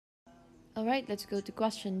Alright, let's go to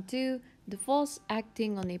question 2. The force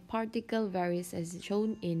acting on a particle varies as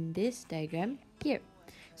shown in this diagram here.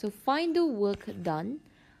 So find the work done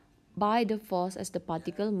by the force as the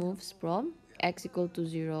particle moves from x equal to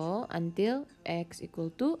 0 until x equal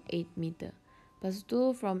to 8 meter. Lepas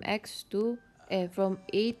tu from 8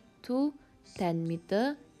 to 10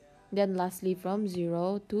 meter. Then lastly from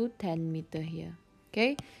 0 to 10 meter here.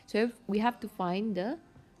 Okay, so if we have to find the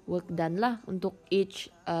work done lah untuk each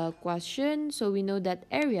question. So we know that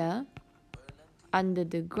area under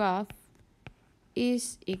the graph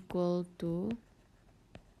is equal to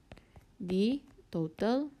the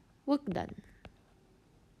total work done.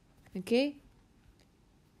 Okay,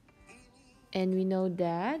 and we know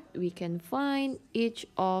that we can find each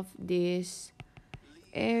of this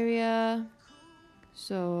area.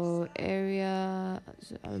 So area,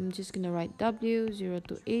 so I'm just gonna write W 0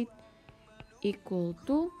 to 8 equal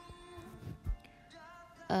to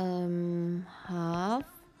half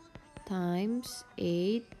times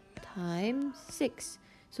 8 times 6.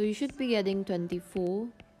 So you should be getting 24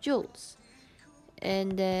 joules.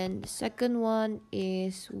 And then the second one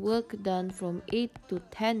is work done from 8 to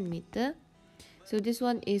 10 meter. So this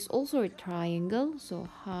one is also a triangle. So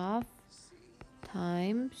half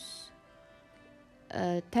times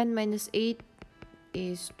 10 minus 8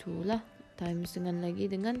 is 2 lah. Times dengan lagi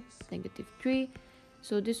dengan negative 3.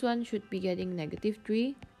 So this one should be getting negative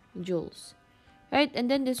 3 joules. Right, and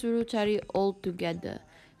then disuruh cari all together.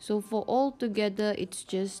 So for all together, it's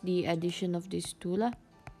just the addition of these two lah.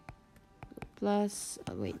 Plus,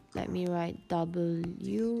 wait, let me write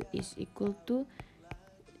W is equal to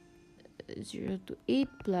 0 to 8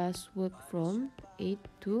 plus work from 8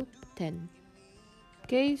 to 10.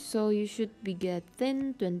 Okay, so you should be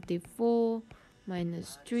getting 24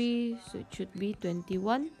 minus 3, so it should be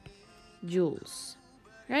 21 joules,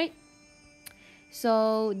 right?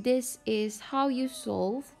 So this is how you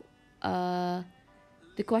solve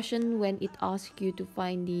the question when it asks you to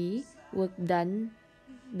find the work done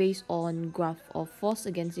based on graph of force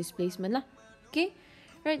against displacement lah. Okay,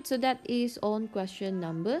 right, so that is on question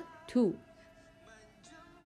number 2.